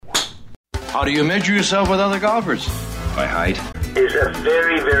How do you measure yourself with other golfers? By height. It's a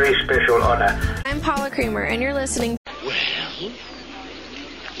very, very special honor. I'm Paula Creamer, and you're listening. Well,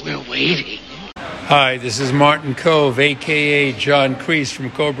 we're waiting. Hi, this is Martin Cove, a.k.a. John Kreese from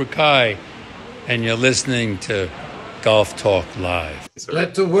Cobra Kai, and you're listening to Golf Talk Live.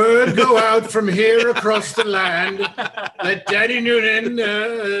 Let the word go out from here across the land. Let Daddy Noonan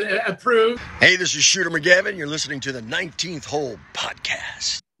approve. Hey, this is Shooter McGavin. You're listening to the 19th Hole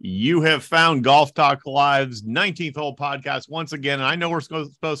Podcast. You have found Golf Talk Live's 19th Hole Podcast once again. And I know we're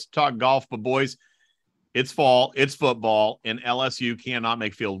supposed to talk golf, but boys, it's fall, it's football, and LSU cannot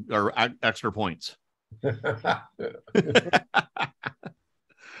make field or extra points. I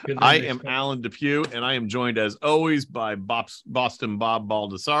am Alan Depew, and I am joined as always by Boston Bob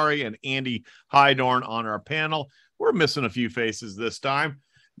Baldessari and Andy Hydorn on our panel. We're missing a few faces this time.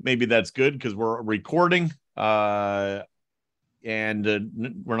 Maybe that's good because we're recording and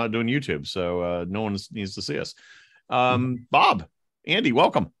we're not doing YouTube, so no one needs to see us. Bob, Andy,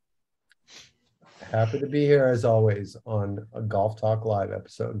 welcome. Happy to be here as always on a Golf Talk Live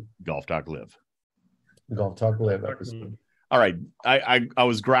episode. Golf Talk Live episode. All right. I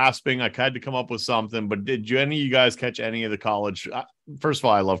was grasping. I had to come up with something, but did any of you guys catch any of the college? First of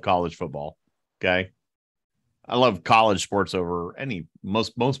all, I love college football. Okay. I love college sports over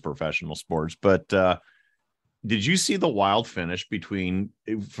most professional sports, but did you see the wild finish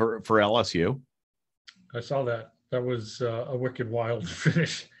for LSU? I saw that. That was a wicked wild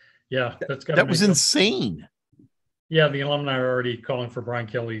finish. Yeah. That was insane. Yeah, the alumni are already calling for Brian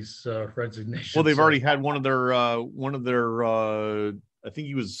Kelly's resignation. Well, they've already had one of their I think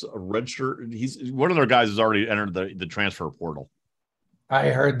he was a redshirt. He's one of their guys has already entered the transfer portal. I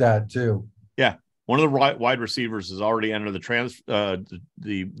heard that too. Yeah, one of the wide receivers has already entered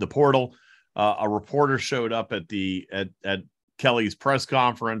the portal. A reporter showed up at Kelly's press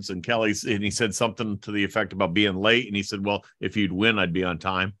conference, and he said something to the effect about being late, and he said, "Well, if you'd win, I'd be on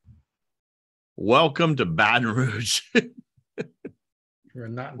time." Welcome to Baton Rouge.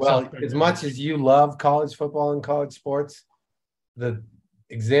 Well, as much as you love college football and college sports, the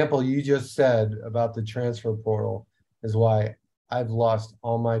example you just said about the transfer portal is why I've lost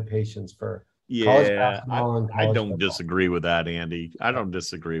all my patience for college basketball and college I don't football. disagree with that, Andy. I don't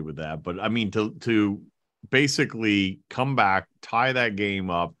disagree with that. But I mean, to basically come back, tie that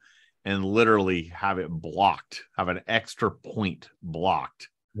game up, and literally have it blocked, have an extra point blocked.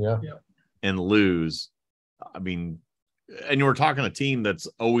 Yeah. And lose. I mean, and you were talking a team that's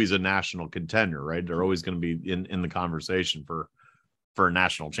always a national contender, right? They're always going to be in the conversation for a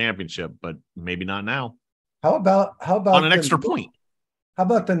national championship, but maybe not now. How about on an extra point? How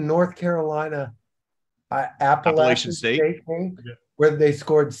about the North Carolina Appalachian State game, where they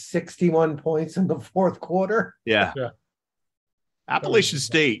scored 61 points in the fourth quarter? Yeah. Appalachian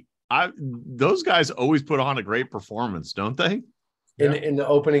State. Those guys always put on a great performance, don't they? In the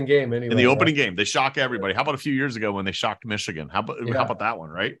opening game, anyway. In the opening game, they shock everybody. How about a few years ago when they shocked Michigan? How about that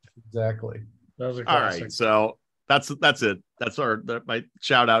one, right? Exactly. That was a classic. All right, so that's it. That's my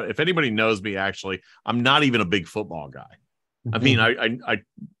shout out. If anybody knows me, actually, I'm not even a big football guy. I mean,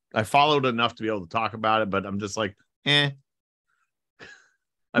 I followed enough to be able to talk about it, but I'm just like, I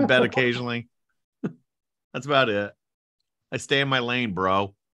bet occasionally. That's about it. I stay in my lane,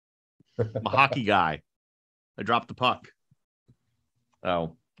 bro. I'm a hockey guy. I drop the puck.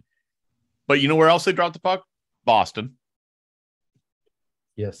 Oh, but you know where else they dropped the puck? Boston.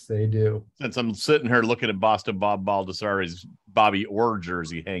 Yes, they do. Since I'm sitting here looking at Boston Bob Baldessari's Bobby Orr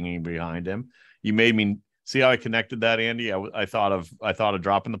jersey hanging behind him, you made me see how I connected that, Andy. I thought of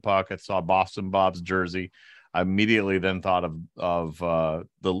dropping the puck. I saw Boston Bob's jersey. I immediately then thought of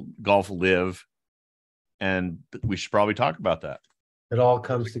the Golf Live, and we should probably talk about that. It all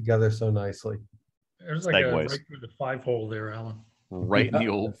comes together so nicely. There's like right through the 5-hole there, Alan. Right in the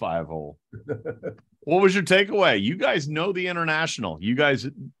old 5-hole. What was your takeaway? You guys know the International. You guys,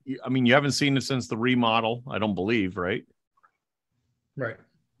 I mean, you haven't seen it since the remodel, I don't believe, right? Right.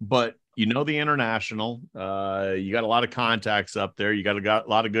 But you know the International. You got a lot of contacts up there. You got a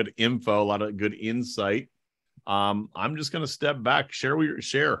lot of good info, a lot of good insight. I'm just going to step back.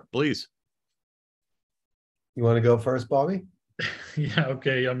 Share, please. You want to go first, Bobby? Yeah.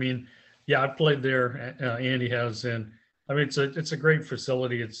 Okay. I mean, yeah, I've played there. Andy has, and I mean, it's a great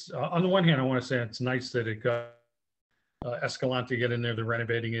facility. It's on the one hand, I want to say it's nice that it got Escalante get in there. They're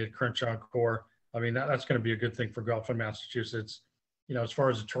renovating it, Crenshaw Core. I mean, that's going to be a good thing for golf in Massachusetts. You know, as far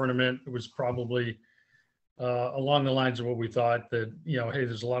as the tournament, it was probably along the lines of what we thought that, you know, hey,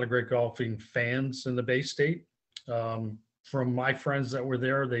 there's a lot of great golfing fans in the Bay State. From my friends that were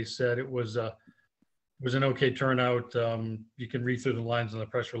there, they said it was an okay turnout. You can read through the lines on the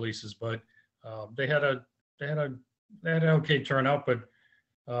press releases, but They had an okay turnout, but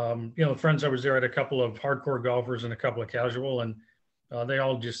the friends I was there had a couple of hardcore golfers and a couple of casual, and they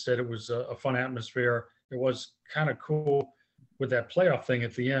all just said it was a fun atmosphere. It was kind of cool with that playoff thing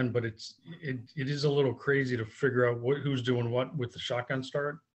at the end, but it is a little crazy to figure out who's doing what with the shotgun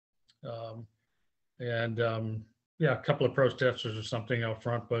start. A couple of protesters or something out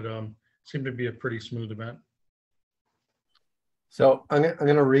front, but seemed to be a pretty smooth event. So I'm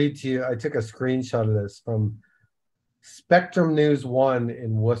going to read to you. I took a screenshot of this from Spectrum News 1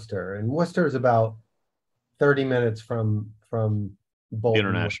 in Worcester. And Worcester is about 30 minutes from Bolton,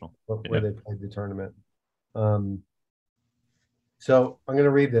 International, where they played the tournament. So I'm going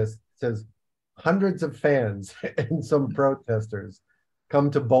to read this. It says, hundreds of fans and some protesters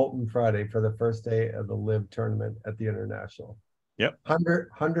come to Bolton Friday for the first day of the LIV tournament at the International. Yep.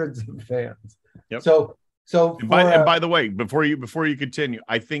 Hundreds of fans. Yep. So and by the way, before you continue,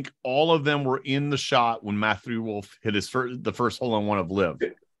 I think all of them were in the shot when Matthew Wolff hit the first hole on one of LIV.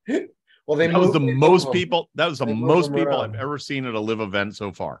 Well, that was the most people I've ever seen at a LIV event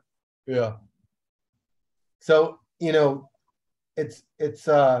so far. Yeah. So, it's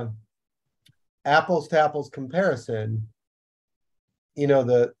apples to apples comparison.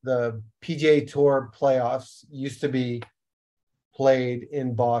 The PGA Tour playoffs used to be played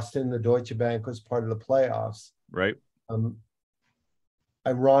in Boston. The Deutsche Bank was part of the playoffs. Right.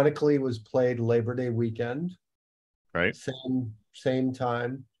 Ironically, was played Labor Day weekend. Right. Same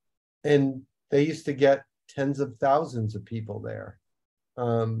time. And they used to get tens of thousands of people there.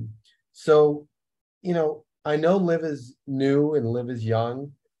 So, I know LIV is new and LIV is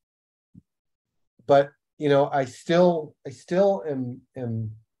young, but I still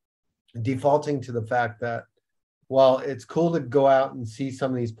am defaulting to the fact that while it's cool to go out and see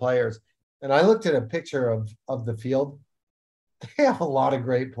some of these players, and I looked at a picture of the field, they have a lot of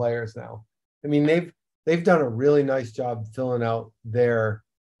great players now. I mean, they've done a really nice job filling out their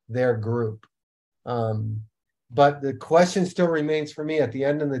group. But the question still remains for me at the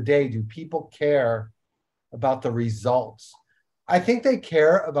end of the day, do people care about the results? I think they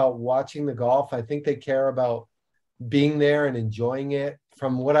care about watching the golf. I think they care about being there and enjoying it.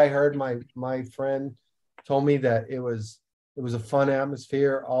 From what I heard, my friend told me that it was a fun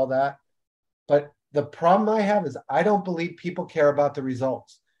atmosphere, all that. But the problem I have is I don't believe people care about the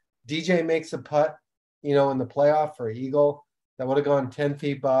results. DJ makes a putt, in the playoff for eagle that would have gone 10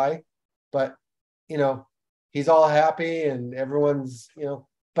 feet by, but he's all happy and everyone's,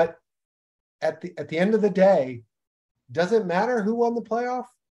 but at the end of the day, does it matter who won the playoff?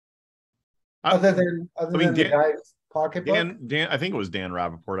 Other than the guy's pocketbook? Dan, I think it was Dan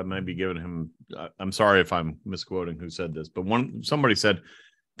Rappaport. I might be giving him. I'm sorry if I'm misquoting who said this, but somebody said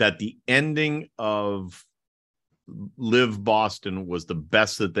that the ending of LIV Boston was the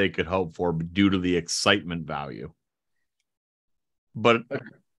best that they could hope for due to the excitement value. But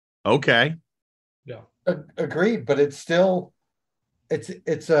okay, yeah, agreed. But it's still,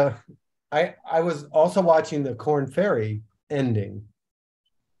 I was also watching the Corn Ferry ending.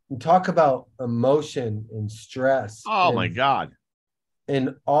 And talk about emotion and stress. Oh, my God.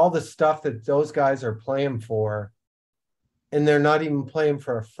 And all the stuff that those guys are playing for. And they're not even playing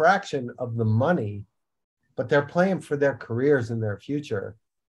for a fraction of the money, but they're playing for their careers and their future.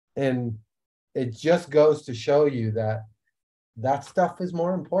 And it just goes to show you that stuff is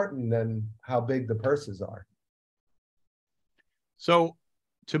more important than how big the purses are. So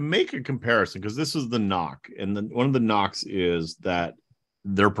to make a comparison, because this is the knock, and one of the knocks is that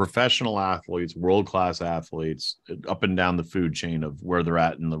they're professional athletes, world-class athletes, up and down the food chain of where they're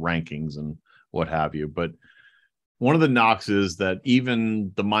at in the rankings and what have you. But one of the knocks is that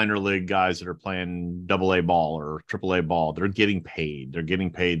even the minor league guys that are playing AA ball or AAA ball, they're getting paid. They're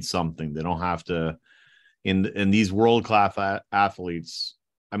getting paid something. They don't have to. In these world-class athletes,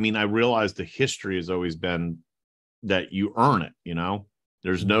 I mean, I realize the history has always been that you earn it.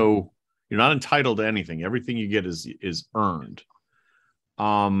 There's you're not entitled to anything. Everything you get is earned.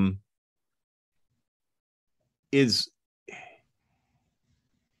 Is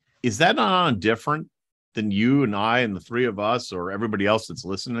that not different than you and I and the three of us or everybody else that's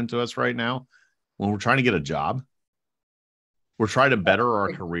listening to us right now when we're trying to get a job? We're trying to better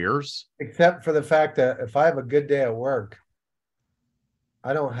our careers. Except for the fact that if I have a good day at work,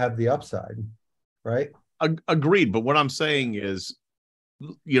 I don't have the upside, right? Agreed. But what I'm saying is,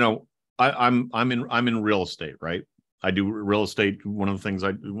 I'm in real estate, right? I do real estate. One of the things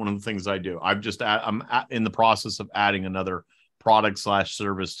I do. I'm in the process of adding another product /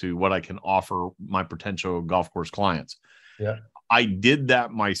 service to what I can offer my potential golf course clients. Yeah. I did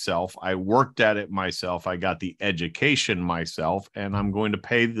that myself. I worked at it myself. I got the education myself, and I'm going to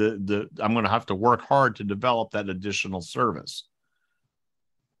pay I'm going to have to work hard to develop that additional service.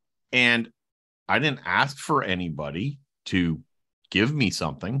 And I didn't ask for anybody to give me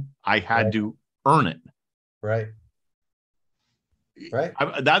something. I had to earn it. Right. Right.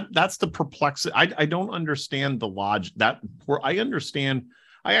 That's the perplexity. I don't understand the logic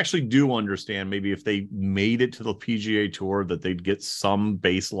I actually do understand maybe if they made it to the PGA Tour that they'd get some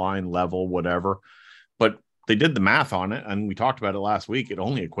baseline level, whatever. But they did the math on it, and we talked about it last week. It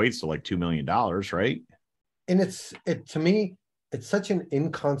only equates to like $2 million, right? And to me, it's such an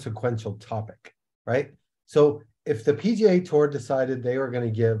inconsequential topic, right? So if the PGA Tour decided they were going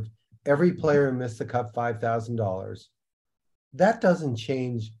to give every player who missed the cut $5,000, that doesn't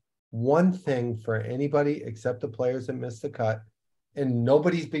change one thing for anybody except the players that missed the cut. And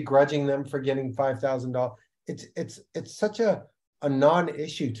nobody's begrudging them for getting $5,000. It's such a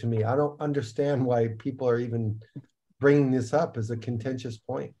non-issue to me. I don't understand why people are even bringing this up as a contentious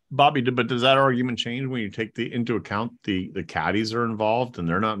point. Bobby, but does that argument change when you take into account the caddies are involved and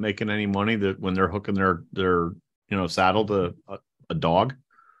they're not making any money that when they're hooking their saddle to a dog?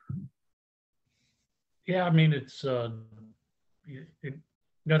 Yeah, I mean it's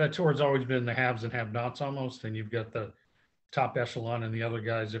that tour's always been the haves and have-nots almost, and you've got the top echelon and the other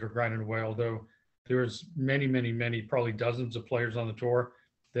guys that are grinding away, although there's many, probably dozens of players on the tour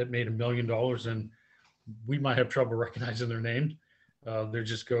that made $1 million, and we might have trouble recognizing their names. They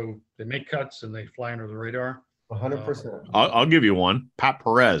make cuts and they fly under the radar. 100%. I'll give you one. Pat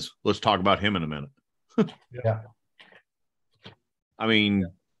Perez. Let's talk about him in a minute. Yeah. I mean,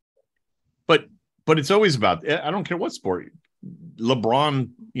 but it's always about, I don't care what sport, LeBron,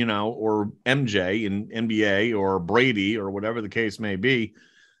 or MJ in NBA or Brady or whatever the case may be,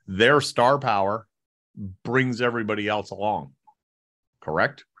 their star power brings everybody else along.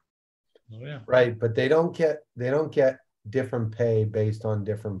 Correct? Oh, yeah. Right, but they don't get different pay based on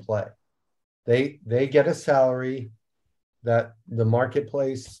different play. They get a salary that the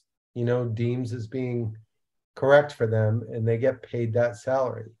marketplace, deems as being correct for them, and they get paid that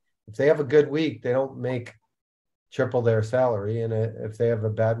salary. If they have a good week, they don't make triple their salary, and if they have a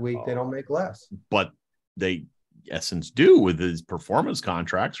bad week, they don't make less. But they, essence, do with his performance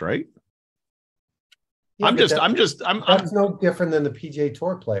contracts, right? Yeah, that's no different than the PGA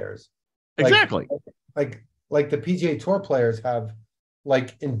Tour players. Exactly. Like the PGA Tour players have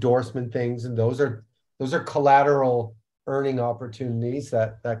like endorsement things, and those are collateral earning opportunities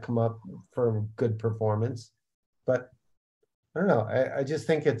that come up for good performance. But I don't know. I just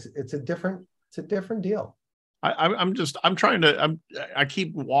think it's a different deal. I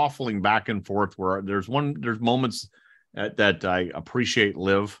keep waffling back and forth where there's moments that I appreciate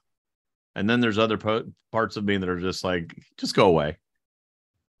live, and then there's other parts of me that are just like, just go away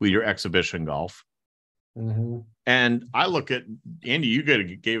with your exhibition golf. Mm-hmm. And I look at Andy, you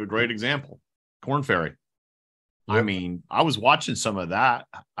gave a great example, Corn Ferry. Yep. I mean, I was watching some of that.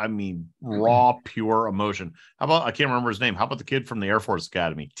 I mean, raw, pure emotion. How about, I can't remember his name. How about the kid from the Air Force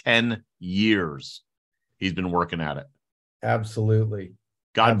Academy? 10 years. He's been working at it. Absolutely.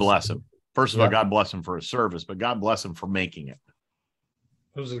 God bless him. First of all, God bless him for his service, but God bless him for making it.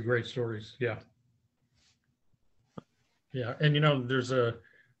 Those are the great stories. Yeah. Yeah. And, there's a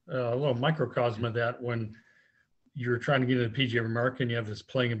little microcosm of that when you're trying to get into the PGA of America and you have this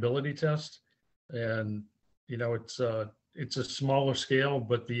playing ability test. And, it's a smaller scale,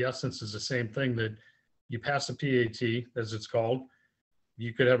 but the essence is the same thing, that you pass the PAT, as it's called,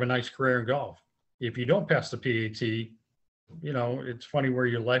 you could have a nice career in golf. If you don't pass the PAT, it's funny where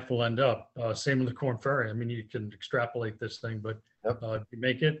your life will end up. Same with the Corn Ferry. I mean, you can extrapolate this thing, but if you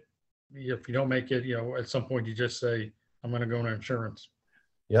make it, if you don't make it, at some point you just say, I'm going to go into insurance.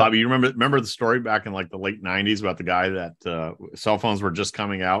 Yep. Bobby, you remember the story back in like the late 90s about the guy that cell phones were just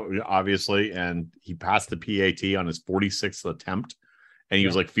coming out, obviously, and he passed the PAT on his 46th attempt. And he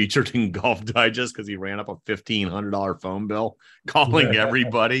was like featured in Golf Digest because he ran up a $1,500 phone bill calling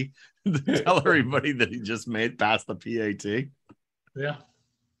everybody to tell everybody that he just made past the PAT. Yeah.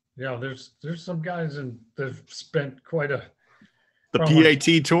 Yeah. There's some guys that have spent quite the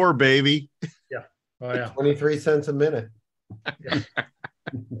PAT tour, baby. Yeah. Oh, yeah. 23 cents a minute. Yeah.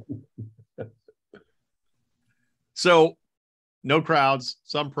 So no crowds,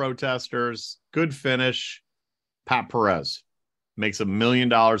 some protesters, good finish. Pat Perez makes $1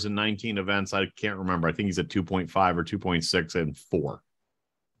 million in 19 events. I can't remember. I think he's at 2.5 or 2.6 and 4.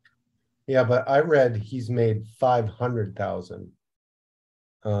 Yeah, but I read he's made 500,000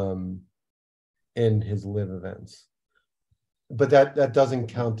 in his live events. But that doesn't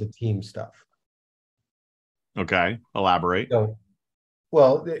count the team stuff. Okay, elaborate. So,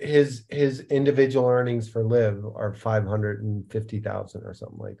 well, his individual earnings for Liv are 550,000 or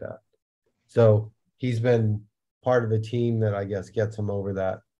something like that. So he's been part of a team that I guess gets him over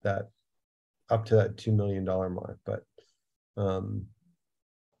that up to that $2 million mark. But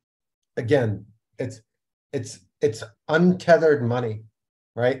again, it's untethered money,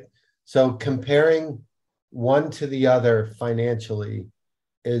 right? So comparing one to the other financially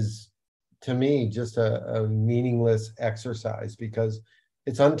is, to me, just a meaningless exercise, because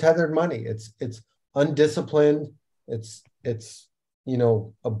it's untethered money. It's undisciplined. It's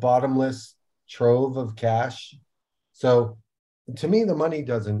a bottomless trove of cash. So to me, the money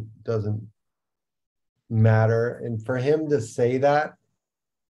doesn't matter. And for him to say that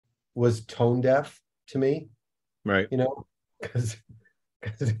was tone deaf to me, right? Because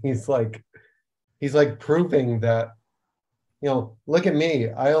he's like proving that, look at me.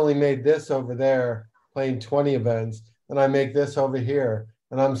 I only made this over there playing 20 events, and I make this over here,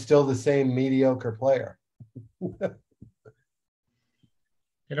 and I'm still the same mediocre player. I've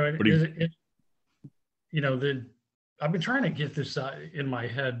been trying to get this in my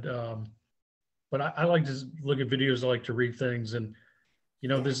head, but I like to look at videos. I like to read things, and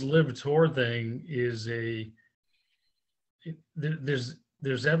this Live Tour thing is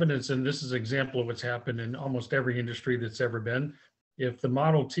there's evidence, and this is an example of what's happened in almost every industry that's ever been. If the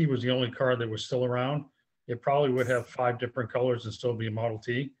Model T was the only car that was still around, it probably would have 5 different colors and still be a Model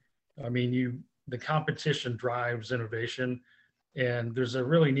T. I mean, the competition drives innovation, and there's a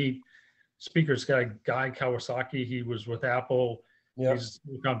really neat speakers guy, Guy Kawasaki. He was with Apple. Yeah. He's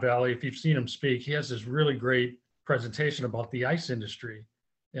Silicon Valley. If you've seen him speak, he has this really great presentation about the ice industry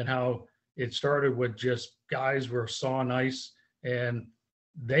and how it started with just guys were sawing ice, and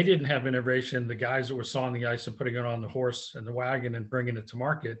they didn't have innovation. The guys that were sawing the ice and putting it on the horse and the wagon and bringing it to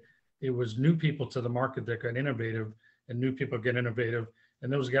market, it was new people to the market that got innovative, and new people get innovative.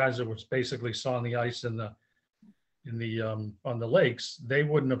 And those guys that was basically sawing the ice on the lakes, they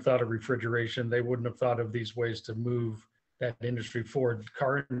wouldn't have thought of refrigeration. They wouldn't have thought of these ways to move that industry forward.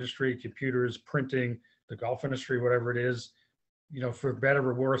 Car industry, computers, printing, the golf industry, whatever it is, for better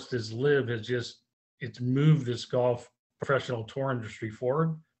or worse, this Live it's moved this golf professional tour industry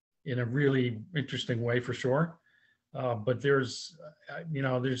forward in a really interesting way, for sure. But there's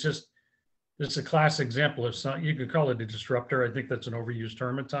a class example of something. You could call it a disruptor. I think that's an overused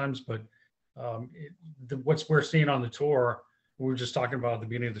term at times, but what we're seeing on the tour, we were just talking about at the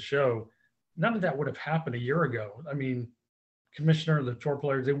beginning of the show, none of that would have happened a year ago. I mean, commissioner, the tour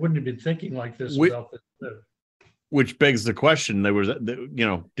players, they wouldn't have been thinking like this without this. Which begs the question: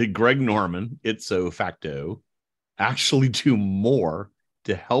 did Greg Norman, ipso facto, actually do more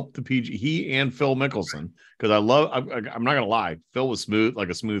to help the PGA? He and Phil Mickelson, because I'm not gonna lie, Phil was smooth, like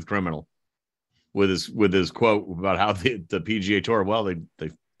a smooth criminal, with his quote about how the PGA Tour, well,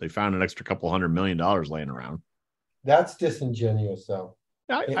 they found an extra couple $100 million laying around. That's disingenuous, though.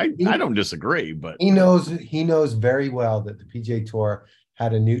 I don't disagree, but he knows very well that the PGA Tour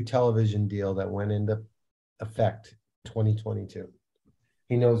had a new television deal that went into effect 2022.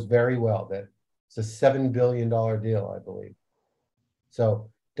 He knows very well that it's a $7 billion deal, I believe.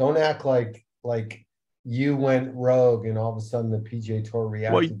 So don't act like you went rogue and all of a sudden the PGA Tour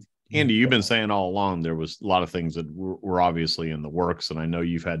reacted. Well, Andy, you've been saying all along there was a lot of things that were obviously in the works, and I know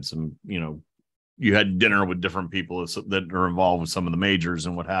you've had some, you had dinner with different people that are involved with some of the majors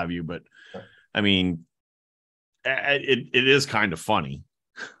and what have you. But I mean, it is kind of funny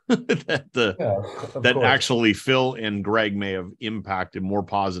that actually Phil and Greg may have impacted more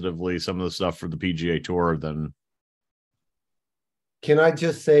positively some of the stuff for the PGA Tour than. Can I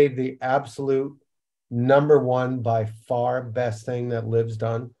just say the absolute number one by far best thing that Liv's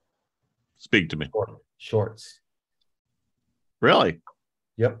done? Speak to me. Shorts. Really?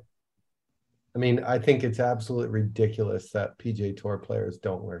 Yep. I mean, I think it's absolutely ridiculous that PGA Tour players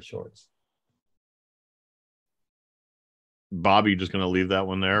don't wear shorts. Bob, you just going to leave that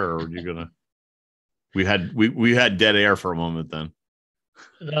one there, or are you going to? We had dead air for a moment then.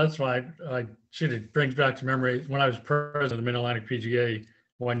 That's why it brings back to memory when I was president of the Mid-Atlantic PGA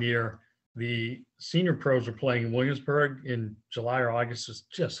one year. The senior pros were playing in Williamsburg in July or August. It's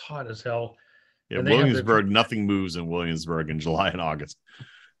just hot as hell. Yeah, Williamsburg, nothing moves in Williamsburg in July and August.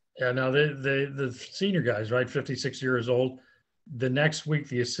 Yeah, no, the senior guys, right, 56 years old. The next week,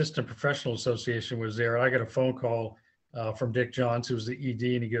 the Assistant Professional Association was there. I got a phone call from Dick Johns, who was the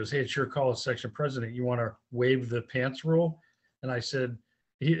ED, and he goes, "Hey, it's your call as section president. You want to waive the pants rule?" And I said,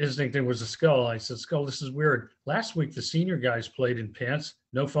 his nickname was the Skull. I said, "Skull, this is weird. Last week, the senior guys played in pants,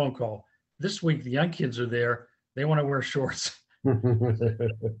 no phone call. This week, the young kids are there. They want to wear shorts."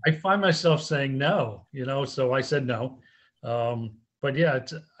 I find myself saying no, so I said no. But yeah,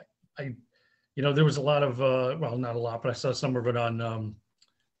 there was a lot of, well, not a lot, but I saw some of it on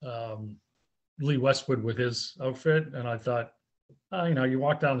Lee Westwood with his outfit. And I thought, you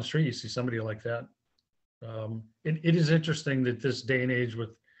walk down the street, you see somebody like that. It is interesting that this day and age with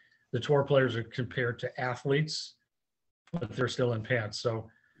the tour players are compared to athletes, but they're still in pants. So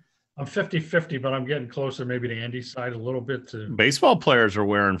I'm 50-50, but I'm getting closer maybe to Andy's side a little bit. To baseball players are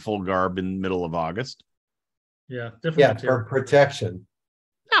wearing full garb in the middle of August. Yeah, different. Yeah, for protection.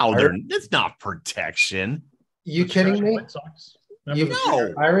 No, it's not protection. You kidding me? White Sox.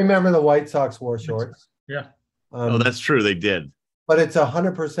 I remember the White Sox wore shorts. Yeah. That's true. They did. But it's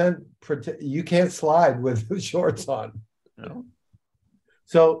 100% you can't slide with the shorts on. No.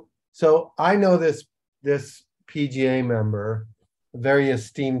 So I know this PGA member, a very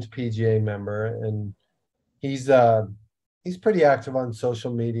esteemed PGA member, and he's pretty active on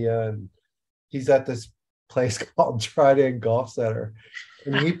social media, and he's at this place called Trident Golf Center,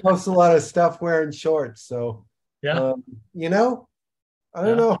 and he posts a lot of stuff wearing shorts. So yeah, I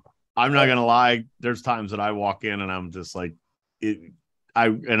don't know. I'm not gonna lie. There's times that I walk in and I'm just like, I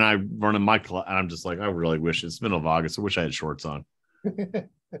run in my club and I'm just like, I really wish it's middle of August. I wish I had shorts on.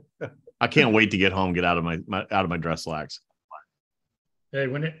 I can't wait to get home, get out of my dress slacks. Hey,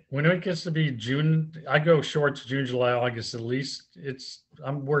 when it gets to be June, I go shorts June, July, August. At least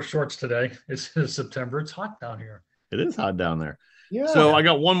I'm wearing shorts today. It's September. It's hot down here. It is hot down there. Yeah. So I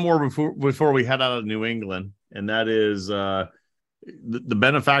got one more before we head out of New England, and that is the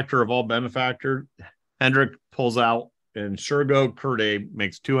benefactor of all benefactor. Hendrick pulls out, and Shergo Kurde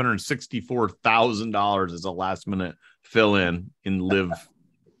makes $264,000 as a last minute fill in Live.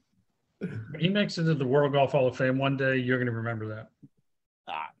 When he makes it to the World Golf Hall of Fame one day, you're going to remember that.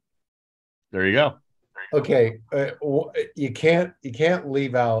 There you go. Okay, you can't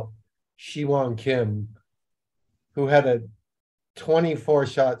leave out Siwon Kim, who had a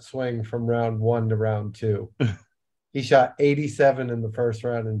 24-shot swing from round 1 to round 2. He shot 87 in the first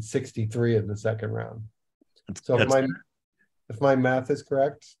round and 63 in the second round. So if my math is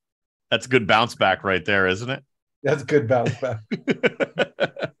correct, that's a good bounce back right there, isn't it? That's a good bounce back.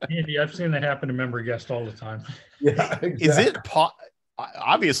 Andy, I've seen that happen to member guests all the time. Yeah, exactly. Is it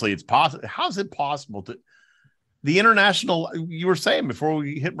obviously it's possible? How is it possible to the international? You were saying before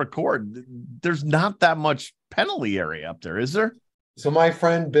we hit record, there's not that much penalty area up there, is there? So my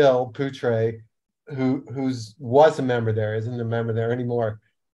friend Bill Poutre, who was a member there, isn't a member there anymore,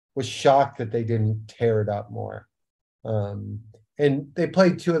 was shocked that they didn't tear it up more. And they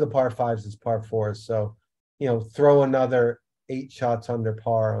played 2 of the par 5s as par 4s. So, throw another 8 shots under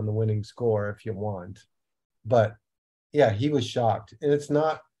par on the winning score if you want. But yeah, he was shocked. And it's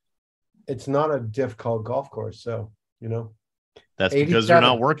not a difficult golf course. So, that's because they're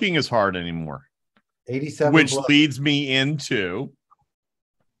not working as hard anymore. 87, which leads me into,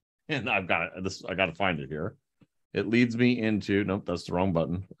 and I got to find it here. It leads me into, nope, that's the wrong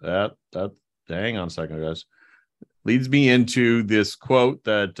button. Hang on a second, guys. Leads me into this quote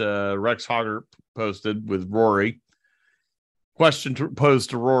that Rex Hogger posted with Rory. Question posed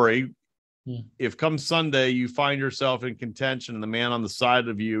to Rory. If come Sunday you find yourself in contention and the man on the side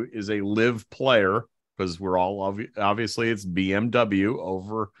of you is a live player, because we're all obviously it's BMW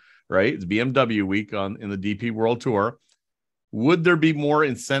over, right? It's BMW week in the DP World Tour. Would there be more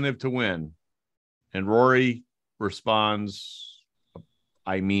incentive to win? And Rory responds,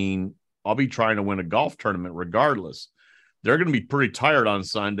 I mean, I'll be trying to win a golf tournament regardless. They're going to be pretty tired on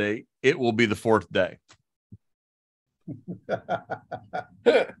Sunday. It will be the 4th day.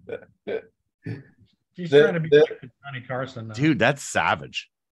 He's trying to be like Johnny Carson now. Dude, that's savage.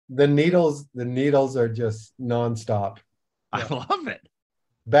 The needles are just nonstop. I love it.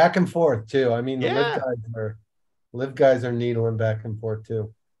 Back and forth too. I mean, the live guys are needling back and forth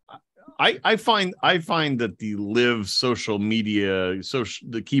too. I find that the live social media,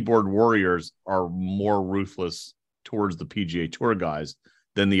 the keyboard warriors are more ruthless towards the PGA Tour guys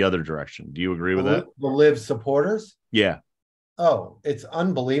than the other direction. Do you agree with that? The live supporters? Yeah. Oh, it's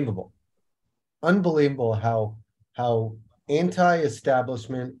unbelievable. Unbelievable how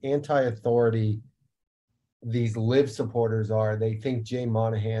anti-establishment, anti-authority these live supporters are. They think Jay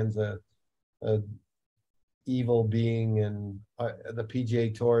Monahan's a evil being, and the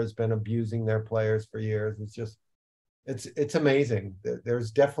PGA Tour has been abusing their players for years. It's amazing.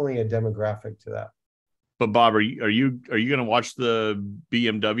 There's definitely a demographic to that. But Bob, are you going to watch the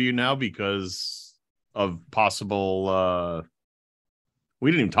BMW now because of possible? We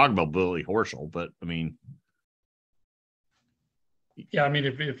didn't even talk about Billy Horschel, but I mean, yeah, I mean,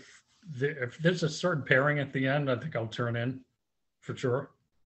 if there's a certain pairing at the end, I think I'll turn in. for sure.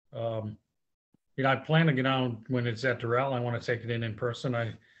 I plan to get on when it's at Doral. I want to take it in person.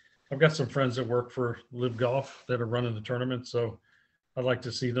 I've got some friends that work for Live Golf that are running the tournament, so I'd like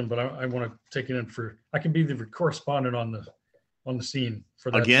to see them. But I want to take it in I can be the correspondent on the scene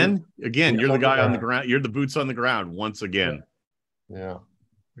for that. Again, you're the guy on the ground. You're the boots on the ground once again. Yeah.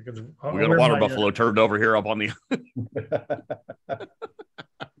 Because we got a water buffalo turned over here up on the.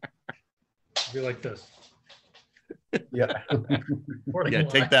 Be like this. Yeah. Yeah,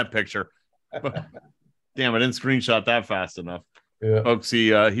 take that picture. Damn, I didn't screenshot that fast enough. Yeah. Folks,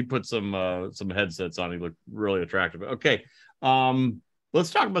 he put some headsets on. He looked really attractive. Okay.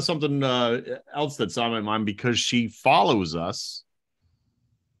 Let's talk about something else that's on my mind because she follows us.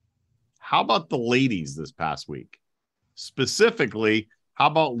 How about the ladies this past week? Specifically, how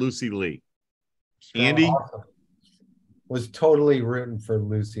about Lucy Lee? Andy? Awesome. Was totally rooting for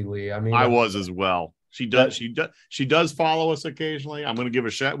Lucy Lee. I mean, I was as well. She does follow us occasionally. I'm going to give a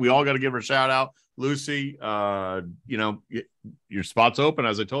shout. We all got to give her a shout out. Lucy, your spot's open,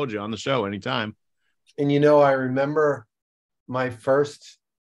 as I told you, on the show anytime. And I remember my first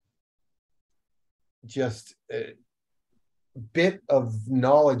just bit of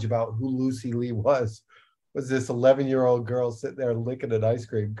knowledge about who Lucy Lee was this 11-year-old girl sitting there licking an ice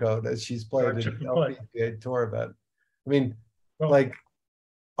cream cone as she's playing an LPGA tour event. I mean,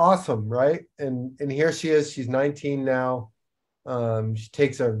 awesome, right? And here she is. She's 19 now. She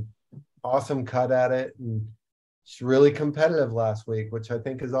takes an awesome cut at it, and she's really competitive last week, which I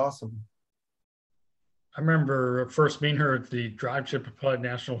think is awesome. I remember first meeting her at the Drive, Chip, and Putt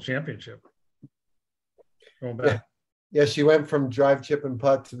National Championship. Going back. Yeah, she went from Drive, Chip, and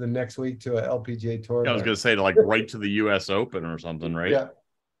Putt to the next week to an LPGA tour. Yeah, I was going to say right to the U.S. Open or something, right? Yeah.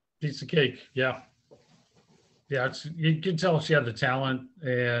 Piece of cake. Yeah. Yeah, you can tell she had the talent,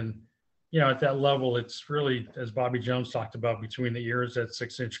 and at that level, it's really, as Bobby Jones talked about, between the ears, that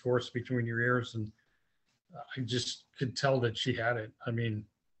 6-inch course between your ears, and I just could tell that she had it. I mean,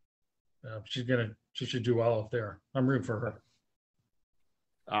 she should do well out there. I'm rooting for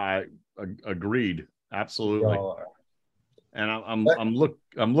her. Agreed, absolutely. And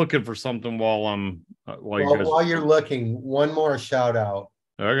I'm looking for something while you're looking. One more shout out.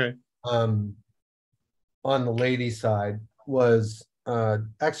 Okay. On the ladies' side was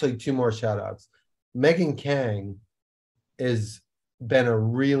actually two more shout outs. Megan Kang has been a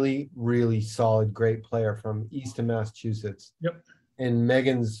really, really solid, great player from Easton, Massachusetts. Yep. And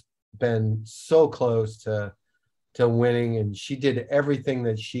Megan's been so close to winning, and she did everything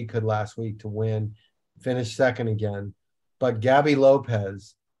that she could last week to win, finished second again. But Gabby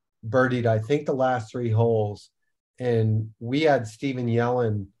Lopez birdied, I think, the last 3 holes, and we had Stephen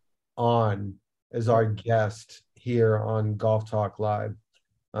Yellen on as our guest here on Golf Talk Live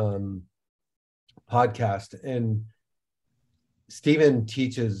podcast. And Stephen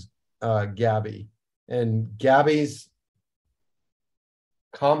teaches Gabby, and Gabby's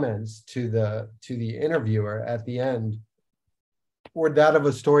comments to the interviewer at the end were that of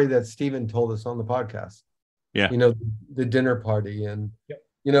a story that Stephen told us on the podcast. Yeah. The dinner party. And,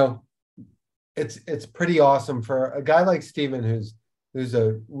 yep. It's pretty awesome for a guy like Stephen, who's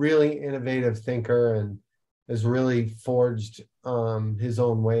a really innovative thinker and has really forged his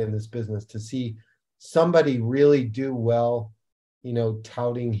own way in this business, to see somebody really do well,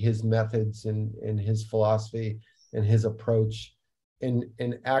 touting his methods and his philosophy and his approach, and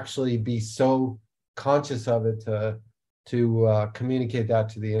actually be so conscious of it to communicate that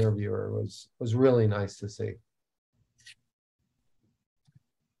to the interviewer was really nice to see.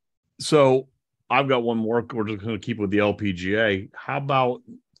 So I've got one more. We're just going to keep with the LPGA. How about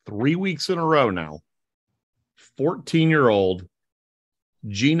 3 weeks in a row now? 14-year-old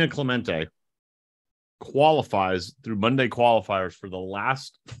Gina Clemente qualifies through Monday qualifiers for the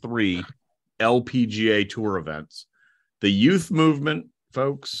last 3 LPGA Tour events. The youth movement,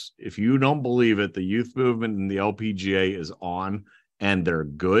 folks, if you don't believe it, the youth movement in the LPGA is on, and they're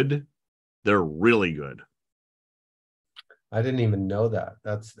good. They're really good. I didn't even know that.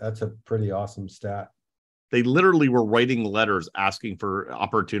 That's a pretty awesome stat. They literally were writing letters asking for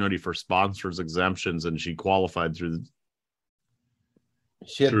opportunity for sponsors exemptions, and she qualified through.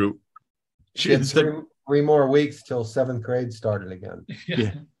 She had 3 more weeks till 7th grade started again.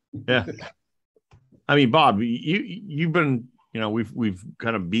 Yeah. I mean, Bob, you've been, we've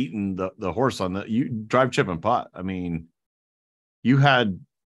kind of beaten the horse on that. You Drive, Chip, and Putt. I mean, you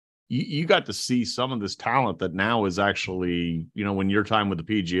got to see some of this talent that now is actually, when your time with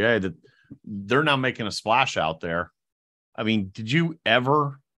the PGA, that they're now making a splash out there. I mean, did you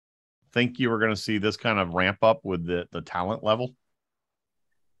ever think you were going to see this kind of ramp up with the talent level?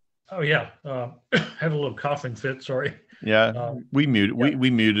 Oh yeah, had a little coughing fit. Sorry. Yeah, we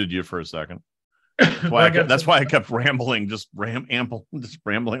muted you for a second. That's why I kept rambling, just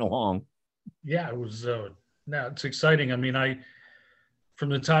rambling along. Yeah, it was. Now it's exciting. I mean, from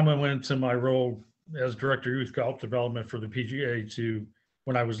the time I went into my role as director of youth golf development for the PGA to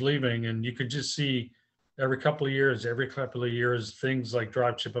when I was leaving, and you could just see every couple of years, things like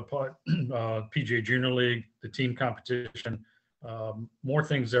drive, chip, and putt, PGA Junior League, the team competition, more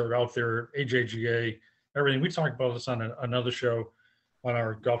things that are out there, AJGA, everything. We talked about this on another show on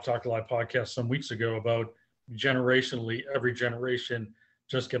our Golf Talk Live podcast some weeks ago about generationally, every generation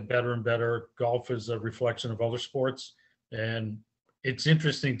just get better and better. Golf is a reflection of other sports. And it's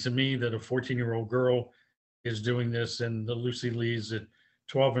interesting to me that a 14-year-old girl is doing this, and the Lucy Lees at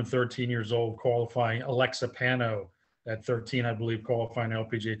 12 and 13 years old qualifying, Alexa Pano at 13, I believe, qualifying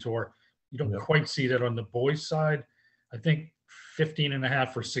LPGA Tour. You don't quite see that on the boys' side. I think 15 and a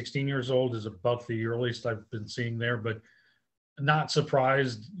half or 16 years old is about the earliest I've been seeing there, but not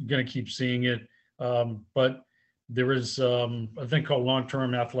surprised. Going to keep seeing it. But there is a thing called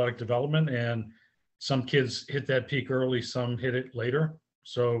long-term athletic development, and some kids hit that peak early, some hit it later.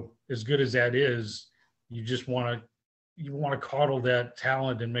 So as good as that is, you just want to coddle that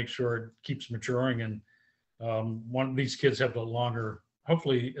talent and make sure it keeps maturing. And one of these kids have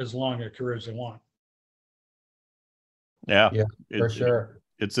hopefully as long a career as they want. Yeah, for sure.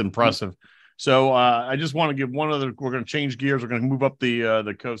 It's impressive. So I just want to give one other. We're going to change gears. We're going to move up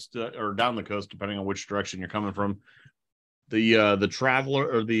the coast or down the coast, depending on which direction you're coming from. The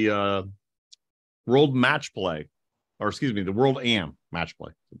Traveler or the World Match Play, or excuse me, the World Am Match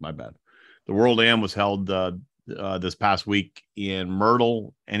Play. My bad. The World Am was held this past week in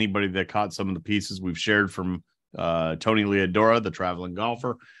Myrtle. Anybody that caught some of the pieces we've shared from Tony Leodora, the traveling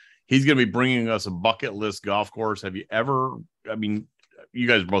golfer, he's going to be bringing us a bucket list golf course. Have you ever? I mean, you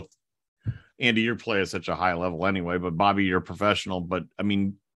guys both. Andy, your play is such a high level anyway, but Bobby, you're a professional. But I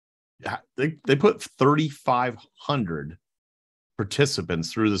mean, they put 3,500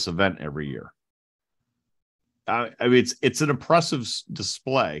 participants through this event every year. I mean, it's an impressive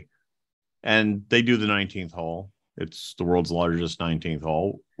display, and they do the 19th hole. It's the world's largest 19th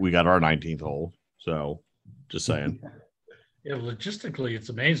hole. We got our 19th hole, so just saying. Yeah, logistically, it's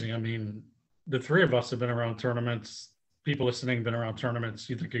amazing. I mean, the three of us have been around tournaments. People listening have been around tournaments.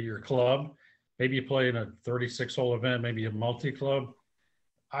 You think of your club. Maybe you play in a 36-hole event, maybe a multi-club.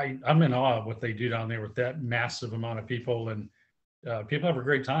 I'm in awe of what they do down there with that massive amount of people, and people have a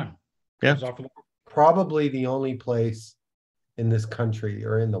great time. Yeah. Probably the only place in this country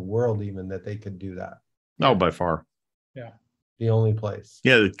or in the world even that they could do that. No, by far. Yeah. The only place.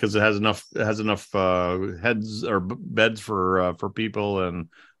 Yeah, because it has enough heads or beds for people and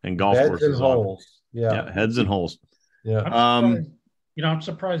golf beds courses. And holes. Yeah, heads and holes. Yeah. I'm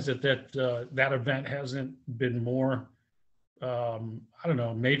surprised that event hasn't been more, I don't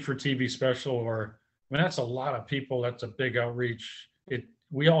know, made for TV special, or, I mean, that's a lot of people. That's a big outreach.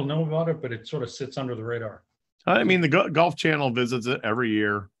 We all know about it, but it sort of sits under the radar. I mean, the Golf Channel visits it every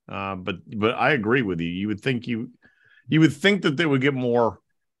year, but I agree with you. You would think that they would get more.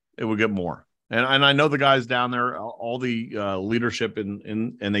 It would get more, and I know the guys down there, all the leadership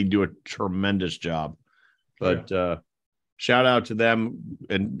and they do a tremendous job. But shout out to them,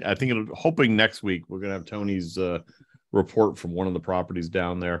 and I think hoping next week we're gonna have Tony's report from one of the properties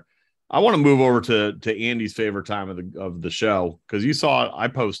down there. I want to move over to Andy's favorite time of the show, because you saw it. I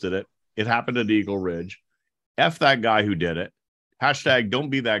posted it. It happened at Eagle Ridge. F that guy who did it. Hashtag don't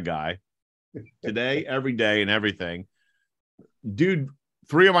be that guy. Today, every day, and everything. Dude,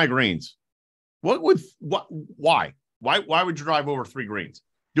 3 of my greens. Why would you drive over 3 greens?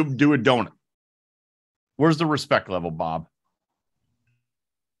 Do a donut. Where's the respect level, Bob?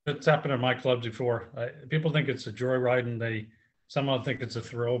 It's happened in my clubs before. People think it's a joyride, and somehow think it's a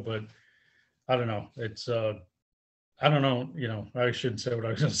thrill, but I don't know. It's I don't know. I shouldn't say what I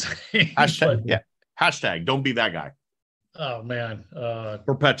was going to say. Hashtag, Hashtag don't be that guy. Oh man.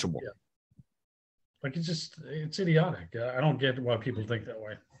 Perpetual. Yeah. Like it's idiotic. I don't get why people think that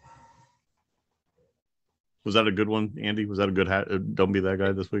way. Was that a good one, Andy? Was that a good don't be that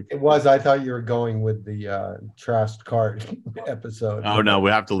guy this week? It was. I thought you were going with the trashed cart episode. Oh no,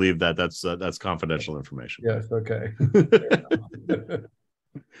 we have to leave that. That's confidential information. Yes. Okay.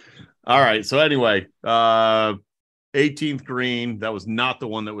 All right. So anyway, 18th green. That was not the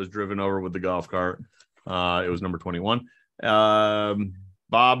one that was driven over with the golf cart. It was number 21.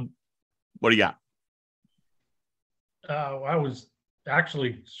 Bob, what do you got? I was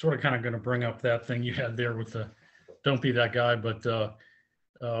actually sort of kind of going to bring up that thing you had there with the don't be that guy, but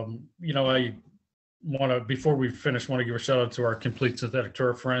before we finish, want to give a shout out to our Complete Synthetic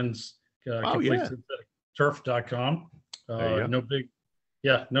Turf friends, CompleteSyntheticTurf.com. If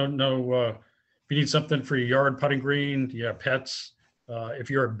you need something for your yard, putting green, pets, if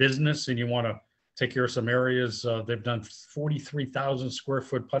you're a business and you want to take care of some areas, they've done 43,000 square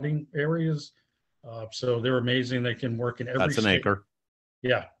foot putting areas. So they're amazing. They can work in every That's an state. acre.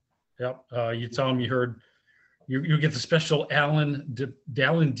 Yeah. Yep. You tell them you heard, you get the special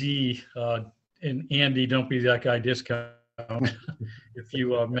Dallin D and Andy, don't be that guy discount if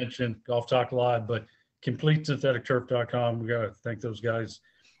you mention Golf Talk Live, but CompleteSyntheticTurf.com. We got to thank those guys.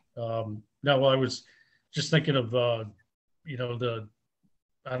 I was just thinking of, end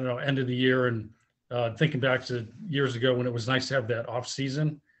of the year and thinking back to years ago when it was nice to have that off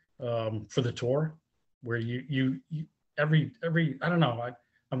season for the tour where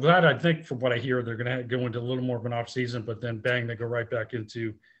I'm glad. I think from what I hear, they're going to go into a little more of an off season, but then bang, they go right back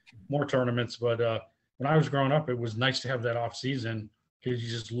into more tournaments. But when I was growing up, it was nice to have that off season because you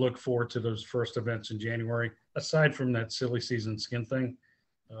just look forward to those first events in January, aside from that silly season skin thing.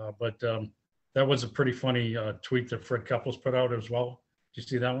 But that was a pretty funny tweet that Fred Couples put out as well. Did you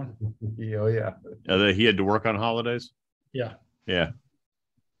see that one? Oh, yeah. He had to work on holidays? Yeah. Yeah,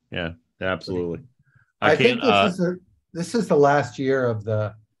 absolutely. I think this is the last year of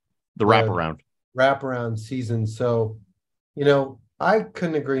the wraparound season. So, I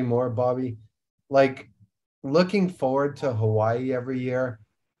couldn't agree more, Bobby. Like looking forward to Hawaii every year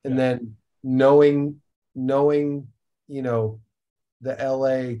and then knowing, the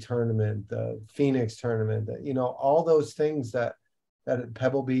LA tournament, the Phoenix tournament, all those things that at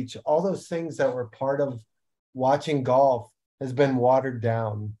Pebble Beach, all those things that were part of watching golf has been watered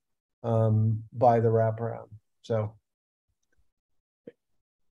down by the wraparound. So.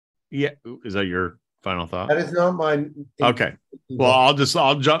 Yeah. Is that your final thought? That is not mine. Okay. Well,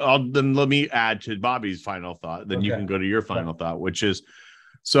 then let me add to Bobby's final thought. Then you can go to your final thought, which is,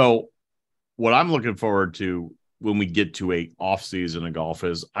 so what I'm looking forward to when we get to a off season of golf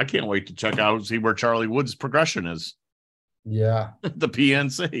is I can't wait to check out and see where Charlie Wood's progression is. Yeah. The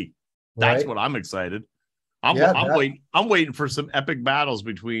PNC. That's what I'm excited. I'm waiting for some epic battles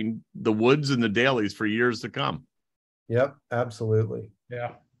between the Woods and the Dailies for years to come. Yep, absolutely.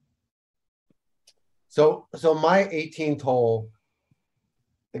 Yeah. So my 18th hole,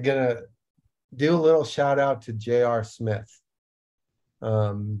 I'm gonna do a little shout out to J.R. Smith.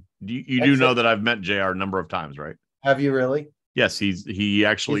 You do know that I've met JR a number of times, right? Have you really? Yes, he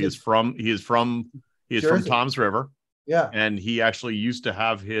is from Toms River. Yeah. And he actually used to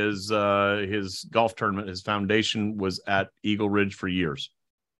have his golf tournament. His foundation was at Eagle Ridge for years.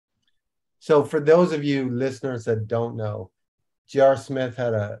 So for those of you listeners that don't know, J.R. Smith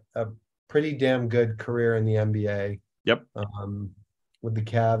had a pretty damn good career in the NBA. Yep. With the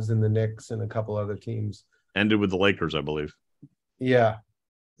Cavs and the Knicks and a couple other teams. Ended with the Lakers, I believe. Yeah.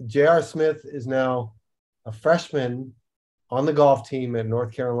 J.R. Smith is now a freshman on the golf team at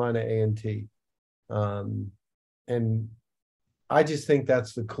North Carolina A&T. And I just think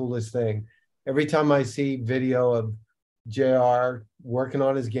that's the coolest thing. Every time I see video of JR working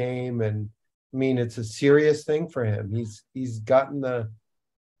on his game, and I mean, it's a serious thing for him. He's gotten the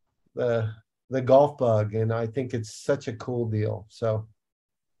golf bug, and I think it's such a cool deal. So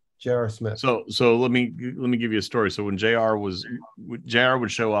J.R. Smith. So let me give you a story. So when JR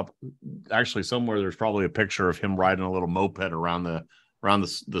would show up, actually somewhere there's probably a picture of him riding a little moped around the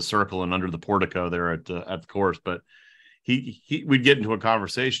circle and under the portico there at the course. But we'd get into a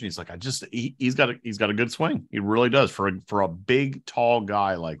conversation. He's like, he's got a good swing. He really does for a big, tall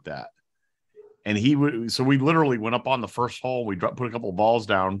guy like that. And we literally went up on the first hole. We put a couple of balls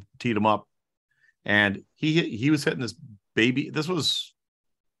down, teed him up, and he was hitting this baby. This was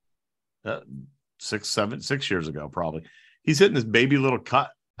 6 years ago, probably. He's hitting this baby little cut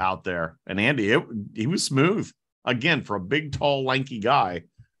out there, and Andy, he was smooth again for a big, tall, lanky guy.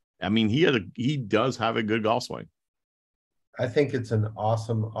 I mean, he does have a good golf swing. I think it's an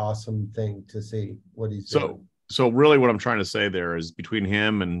awesome thing to see what he's doing. So really what I'm trying to say there is between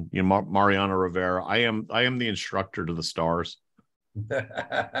him and Mariano Rivera, I am the instructor to the stars.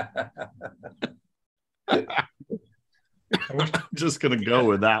 I'm just going to go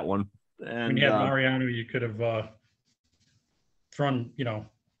with that one. And when you had Mariano, you could have thrown,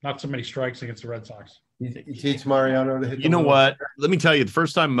 not so many strikes against the Red Sox. You teach Mariano to hit. You know what? Let me tell you, the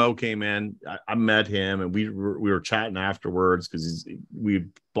first time Mo came in, I met him and we were chatting afterwards because we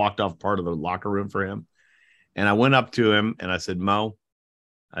blocked off part of the locker room for him. And I went up to him and I said, Mo,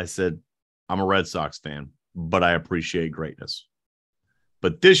 I'm a Red Sox fan, but I appreciate greatness.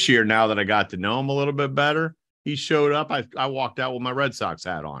 But this year, now that I got to know him a little bit better, he showed up. I walked out with my Red Sox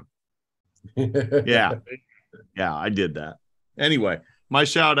hat on. Yeah, I did that. Anyway, my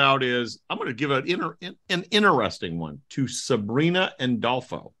shout out is I'm going to give an interesting one to Sabrina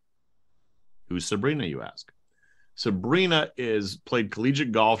Andolfo. Who's Sabrina, you ask? Sabrina played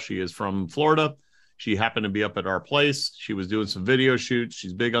collegiate golf. She is from Florida. She happened to be up at our place. She was doing some video shoots.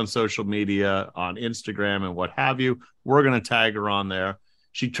 She's big on social media, on Instagram and what have you. We're going to tag her on there.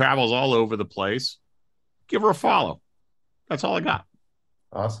 She travels all over the place. Give her a follow. That's all I got.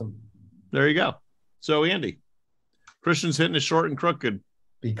 Awesome. There you go. So, Andy, Christian's hitting it short and crooked.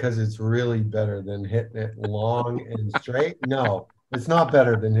 Because it's really better than hitting it long and straight? No, it's not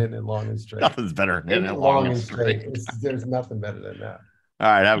better than hitting it long and straight. Nothing's better than hitting it long and straight. There's nothing better than that.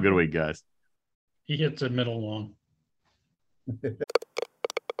 All right. Have a good week, guys. He hits it middle long.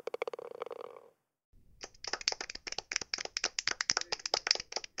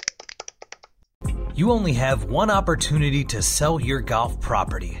 You only have one opportunity to sell your golf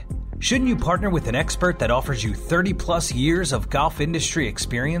property. Shouldn't you partner with an expert that offers you 30-plus years of golf industry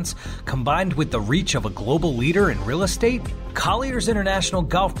experience, combined with the reach of a global leader in real estate? Colliers International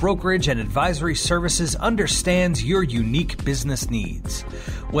Golf Brokerage and Advisory Services understands your unique business needs.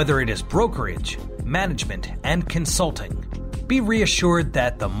 Whether it is brokerage, management, and consulting, be reassured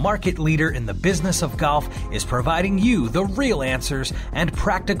that the market leader in the business of golf is providing you the real answers and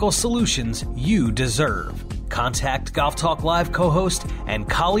practical solutions you deserve. Contact Golf Talk Live co-host and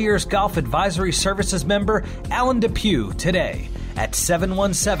Colliers Golf Advisory Services member Alan Depew today at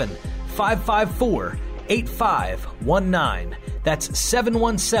 717-554-8519. That's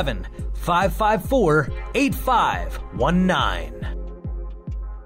 717-554-8519.